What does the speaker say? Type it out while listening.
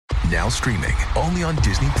Now streaming only on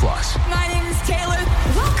Disney+. My name is Taylor.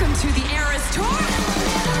 Welcome to the Eras Tour.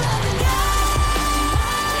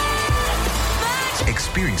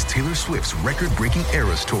 Experience Taylor Swift's record-breaking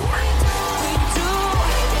Eras Tour.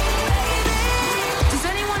 Does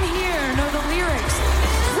anyone here know the lyrics?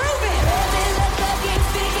 Prove it!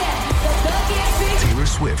 Taylor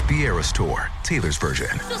Swift The Eras Tour, Taylor's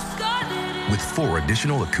version, with 4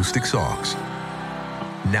 additional acoustic songs.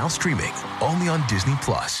 Now streaming only on Disney+.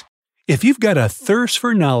 If you've got a thirst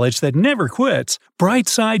for knowledge that never quits,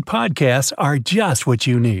 Brightside Podcasts are just what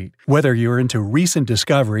you need. Whether you're into recent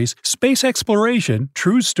discoveries, space exploration,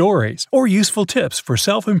 true stories, or useful tips for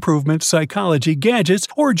self-improvement, psychology, gadgets,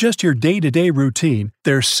 or just your day-to-day routine,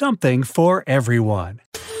 there's something for everyone.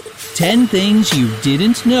 10 things you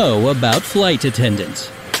didn't know about flight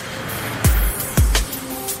attendants.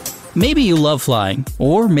 Maybe you love flying,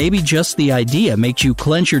 or maybe just the idea makes you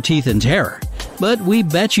clench your teeth in terror. But we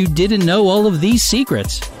bet you didn't know all of these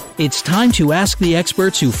secrets. It's time to ask the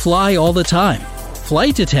experts who fly all the time.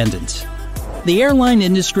 Flight attendants. The airline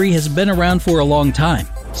industry has been around for a long time,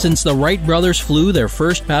 since the Wright brothers flew their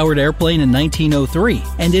first powered airplane in 1903,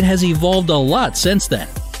 and it has evolved a lot since then.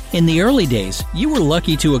 In the early days, you were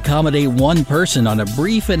lucky to accommodate one person on a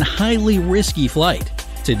brief and highly risky flight.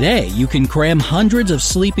 Today, you can cram hundreds of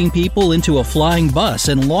sleeping people into a flying bus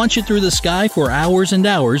and launch it through the sky for hours and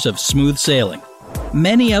hours of smooth sailing.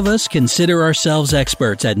 Many of us consider ourselves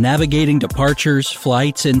experts at navigating departures,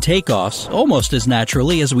 flights, and takeoffs almost as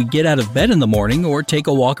naturally as we get out of bed in the morning or take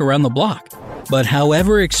a walk around the block. But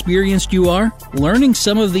however experienced you are, learning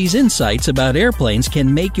some of these insights about airplanes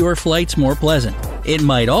can make your flights more pleasant. It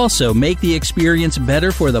might also make the experience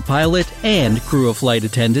better for the pilot and crew of flight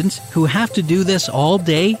attendants who have to do this all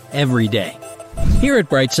day, every day. Here at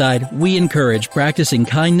Brightside, we encourage practicing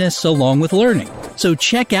kindness along with learning. So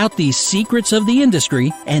check out these secrets of the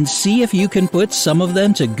industry and see if you can put some of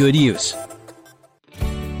them to good use.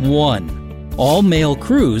 1. All male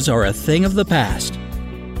crews are a thing of the past.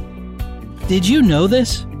 Did you know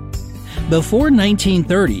this? Before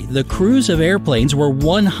 1930, the crews of airplanes were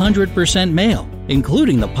 100% male,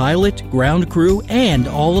 including the pilot, ground crew, and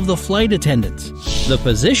all of the flight attendants. The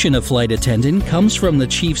position of flight attendant comes from the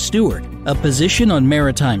chief steward, a position on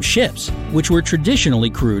maritime ships, which were traditionally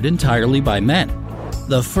crewed entirely by men.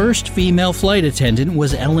 The first female flight attendant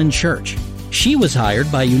was Ellen Church. She was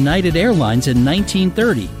hired by United Airlines in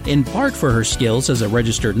 1930, in part for her skills as a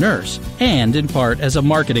registered nurse, and in part as a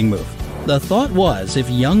marketing move. The thought was if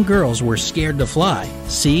young girls were scared to fly,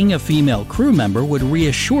 seeing a female crew member would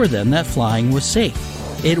reassure them that flying was safe.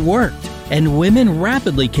 It worked, and women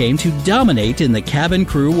rapidly came to dominate in the cabin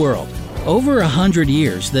crew world. Over 100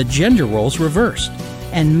 years, the gender roles reversed,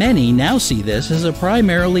 and many now see this as a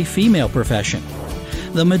primarily female profession.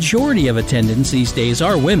 The majority of attendants these days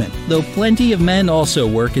are women, though plenty of men also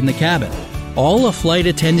work in the cabin. All a flight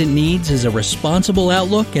attendant needs is a responsible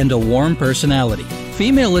outlook and a warm personality.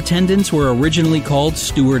 Female attendants were originally called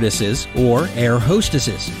stewardesses or air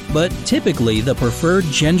hostesses, but typically the preferred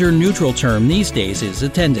gender-neutral term these days is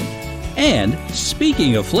attendant. And,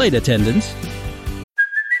 speaking of flight attendants...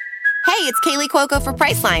 Hey, it's Kaylee Cuoco for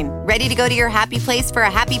Priceline. Ready to go to your happy place for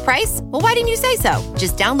a happy price? Well, why didn't you say so?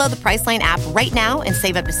 Just download the Priceline app right now and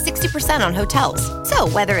save up to 60% on hotels. So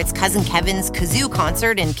whether it's Cousin Kevin's Kazoo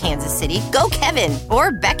Concert in Kansas City, go Kevin,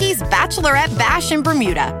 or Becky's Bachelorette Bash in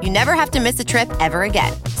Bermuda, you never have to miss a trip ever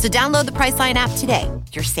again. So download the Priceline app today.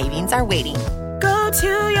 Your savings are waiting. Go to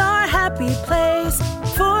your happy place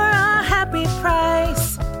for a happy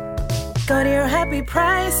price. Go to your happy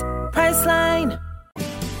price, Priceline.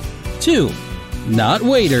 2. Not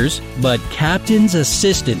waiters, but captain's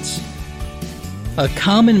assistants. A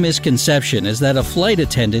common misconception is that a flight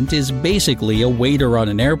attendant is basically a waiter on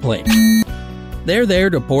an airplane. They're there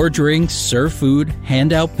to pour drinks, serve food,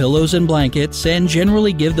 hand out pillows and blankets, and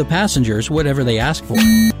generally give the passengers whatever they ask for.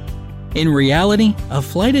 In reality, a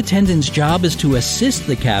flight attendant's job is to assist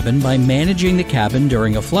the cabin by managing the cabin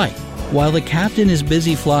during a flight. While the captain is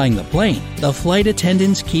busy flying the plane, the flight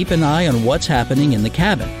attendants keep an eye on what's happening in the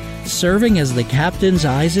cabin, serving as the captain's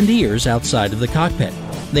eyes and ears outside of the cockpit.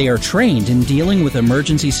 They are trained in dealing with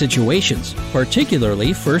emergency situations,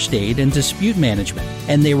 particularly first aid and dispute management,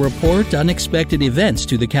 and they report unexpected events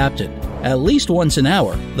to the captain. At least once an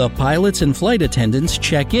hour, the pilots and flight attendants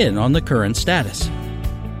check in on the current status.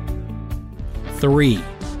 3.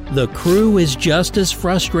 The crew is just as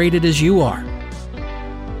frustrated as you are.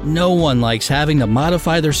 No one likes having to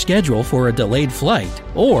modify their schedule for a delayed flight,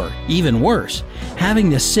 or, even worse, having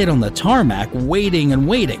to sit on the tarmac waiting and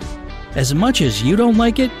waiting. As much as you don't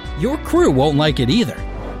like it, your crew won't like it either.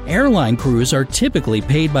 Airline crews are typically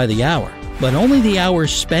paid by the hour. but only the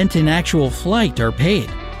hours spent in actual flight are paid.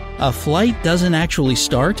 A flight doesn't actually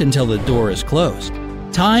start until the door is closed.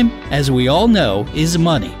 Time, as we all know, is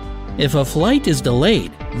money. If a flight is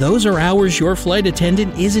delayed, those are hours your flight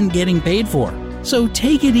attendant isn't getting paid for. So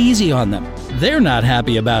take it easy on them. They're not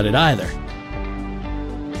happy about it either.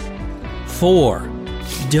 4.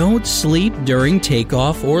 Don't sleep during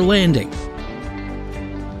takeoff or landing.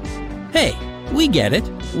 Hey, we get it.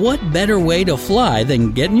 What better way to fly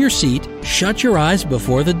than get in your seat, shut your eyes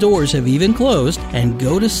before the doors have even closed, and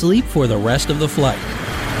go to sleep for the rest of the flight?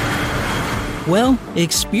 Well,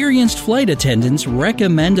 experienced flight attendants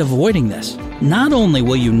recommend avoiding this. Not only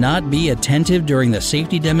will you not be attentive during the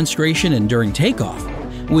safety demonstration and during takeoff,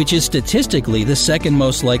 which is statistically the second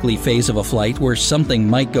most likely phase of a flight where something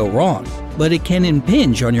might go wrong, but it can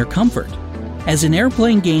impinge on your comfort. As an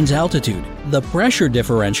airplane gains altitude, the pressure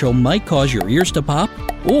differential might cause your ears to pop,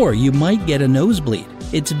 or you might get a nosebleed.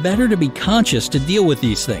 It's better to be conscious to deal with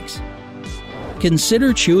these things.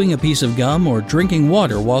 Consider chewing a piece of gum or drinking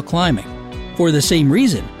water while climbing. For the same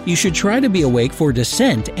reason, you should try to be awake for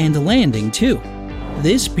descent and landing too.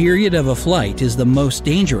 This period of a flight is the most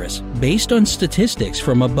dangerous based on statistics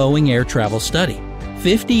from a Boeing air travel study.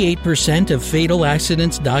 58% of fatal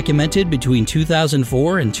accidents documented between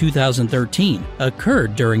 2004 and 2013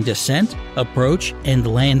 occurred during descent, approach, and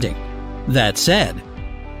landing. That said,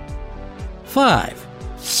 5.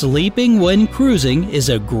 Sleeping when cruising is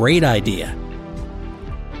a great idea.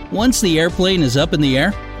 Once the airplane is up in the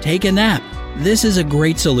air, take a nap. This is a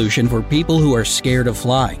great solution for people who are scared of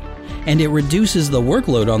flying, and it reduces the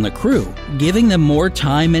workload on the crew, giving them more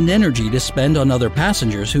time and energy to spend on other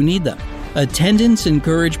passengers who need them. Attendants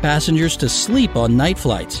encourage passengers to sleep on night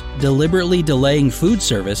flights, deliberately delaying food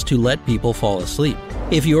service to let people fall asleep.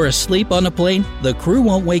 If you're asleep on a plane, the crew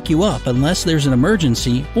won't wake you up unless there's an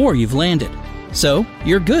emergency or you've landed. So,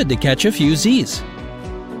 you're good to catch a few Z's.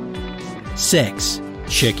 6.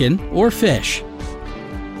 Chicken or fish.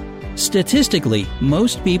 Statistically,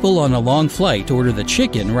 most people on a long flight order the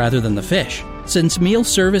chicken rather than the fish. Since meal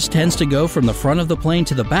service tends to go from the front of the plane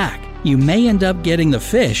to the back, you may end up getting the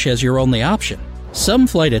fish as your only option. Some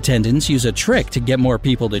flight attendants use a trick to get more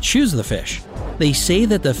people to choose the fish. They say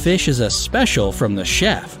that the fish is a special from the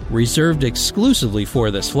chef, reserved exclusively for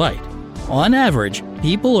this flight. On average,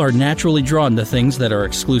 people are naturally drawn to things that are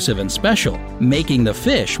exclusive and special, making the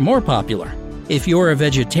fish more popular. If you're a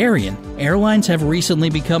vegetarian, airlines have recently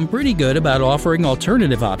become pretty good about offering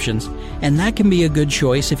alternative options, and that can be a good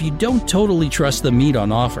choice if you don't totally trust the meat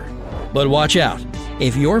on offer. But watch out.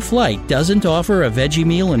 If your flight doesn't offer a veggie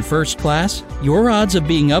meal in first class, your odds of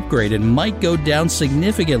being upgraded might go down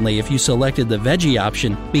significantly if you selected the veggie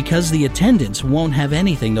option because the attendants won't have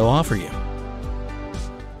anything to offer you.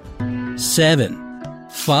 7.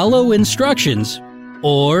 Follow instructions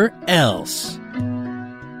or else.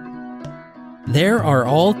 There are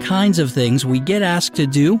all kinds of things we get asked to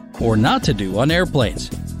do or not to do on airplanes.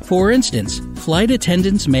 For instance, flight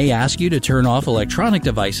attendants may ask you to turn off electronic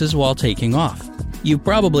devices while taking off. You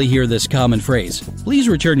probably hear this common phrase, "Please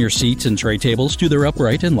return your seats and tray tables to their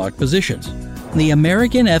upright and locked positions." The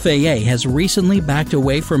American FAA has recently backed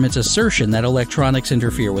away from its assertion that electronics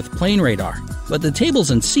interfere with plane radar, but the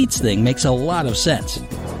tables and seats thing makes a lot of sense.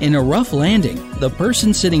 In a rough landing, the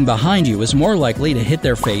person sitting behind you is more likely to hit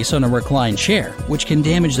their face on a reclined chair, which can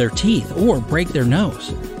damage their teeth or break their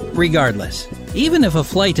nose. Regardless, even if a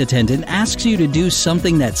flight attendant asks you to do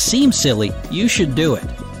something that seems silly, you should do it.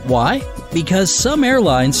 Why? Because some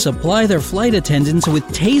airlines supply their flight attendants with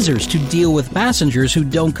tasers to deal with passengers who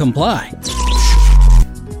don't comply.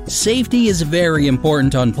 Safety is very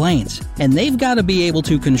important on planes, and they've got to be able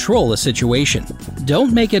to control a situation.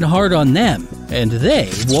 Don't make it hard on them, and they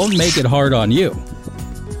won't make it hard on you.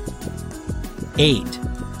 8.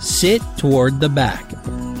 Sit toward the back.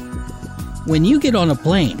 When you get on a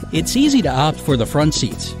plane, it's easy to opt for the front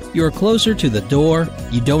seats. You're closer to the door,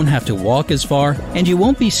 you don't have to walk as far, and you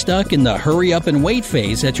won't be stuck in the hurry up and wait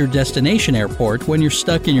phase at your destination airport when you're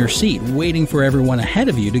stuck in your seat waiting for everyone ahead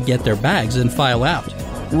of you to get their bags and file out.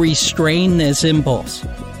 Restrain this impulse.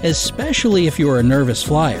 Especially if you're a nervous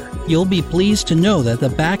flyer, you'll be pleased to know that the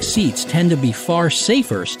back seats tend to be far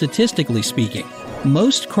safer statistically speaking.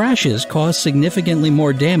 Most crashes cause significantly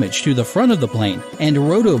more damage to the front of the plane, and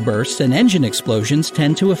rotobursts and engine explosions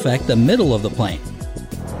tend to affect the middle of the plane.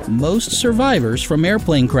 Most survivors from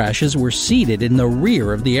airplane crashes were seated in the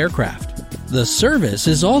rear of the aircraft. The service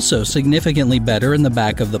is also significantly better in the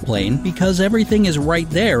back of the plane because everything is right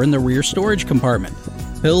there in the rear storage compartment.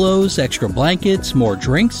 Pillows, extra blankets, more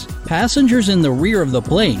drinks. Passengers in the rear of the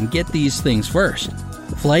plane get these things first.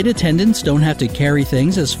 Flight attendants don't have to carry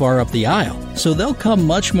things as far up the aisle, so they'll come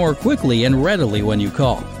much more quickly and readily when you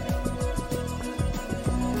call.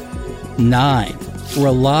 9.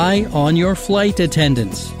 Rely on your flight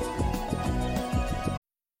attendants.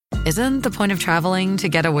 Isn't the point of traveling to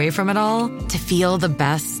get away from it all? To feel the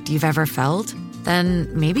best you've ever felt? Then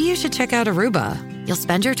maybe you should check out Aruba. You'll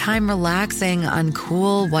spend your time relaxing on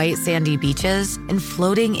cool, white, sandy beaches and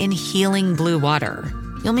floating in healing blue water.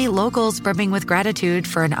 You'll meet locals brimming with gratitude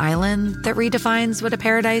for an island that redefines what a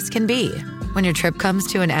paradise can be. When your trip comes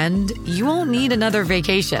to an end, you won't need another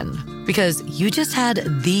vacation because you just had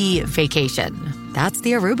the vacation. That's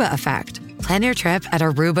the Aruba effect. Plan your trip at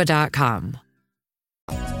Aruba.com.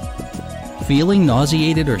 Feeling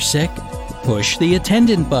nauseated or sick? Push the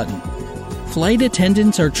attendant button. Flight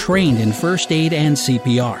attendants are trained in first aid and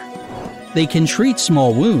CPR. They can treat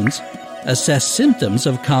small wounds, assess symptoms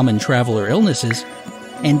of common traveler illnesses,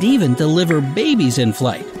 and even deliver babies in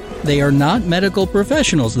flight. They are not medical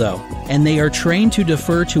professionals, though, and they are trained to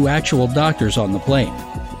defer to actual doctors on the plane.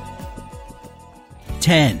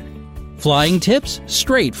 10. Flying tips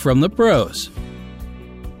straight from the pros.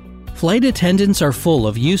 Flight attendants are full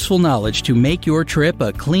of useful knowledge to make your trip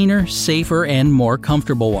a cleaner, safer, and more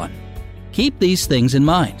comfortable one. Keep these things in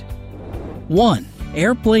mind. 1.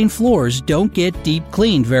 Airplane floors don't get deep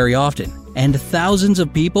cleaned very often, and thousands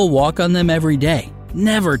of people walk on them every day.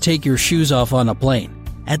 Never take your shoes off on a plane.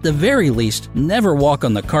 At the very least, never walk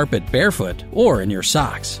on the carpet barefoot or in your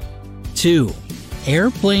socks. 2.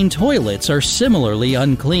 Airplane toilets are similarly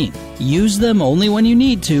unclean. Use them only when you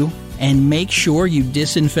need to, and make sure you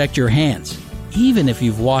disinfect your hands, even if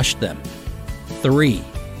you've washed them. 3.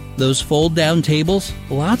 Those fold-down tables,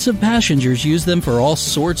 lots of passengers use them for all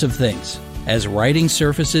sorts of things, as writing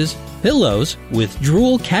surfaces, pillows with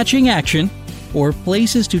drool-catching action, or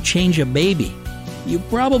places to change a baby. You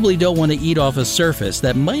probably don't want to eat off a surface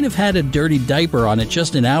that might have had a dirty diaper on it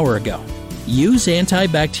just an hour ago. Use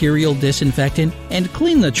antibacterial disinfectant and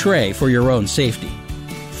clean the tray for your own safety.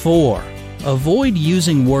 4. Avoid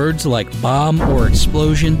using words like bomb or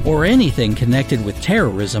explosion or anything connected with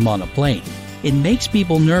terrorism on a plane. It makes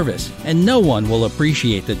people nervous and no one will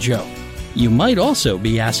appreciate the joke. You might also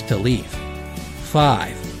be asked to leave.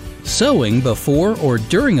 5. Sewing before or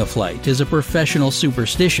during a flight is a professional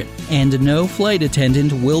superstition, and no flight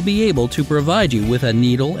attendant will be able to provide you with a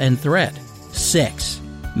needle and thread. 6.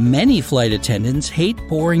 Many flight attendants hate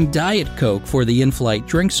pouring Diet Coke for the in-flight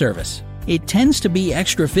drink service. It tends to be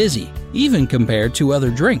extra fizzy, even compared to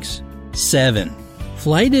other drinks. 7.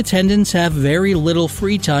 Flight attendants have very little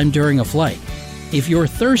free time during a flight. If you're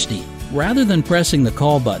thirsty, rather than pressing the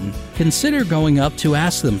call button, consider going up to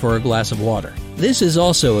ask them for a glass of water. This is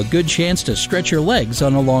also a good chance to stretch your legs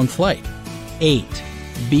on a long flight. 8.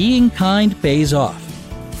 Being kind pays off.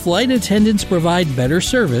 Flight attendants provide better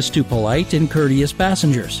service to polite and courteous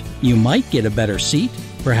passengers. You might get a better seat,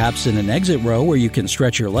 perhaps in an exit row where you can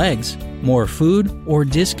stretch your legs, more food, or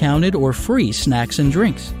discounted or free snacks and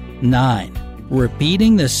drinks. 9.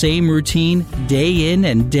 Repeating the same routine day in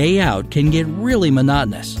and day out can get really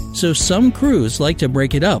monotonous, so some crews like to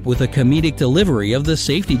break it up with a comedic delivery of the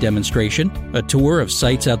safety demonstration, a tour of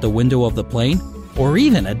sights out the window of the plane, or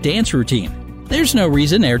even a dance routine. There's no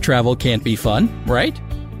reason air travel can't be fun, right?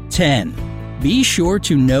 10. Be sure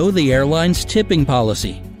to know the airline's tipping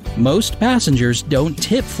policy. Most passengers don't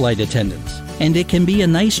tip flight attendants, and it can be a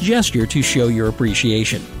nice gesture to show your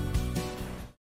appreciation.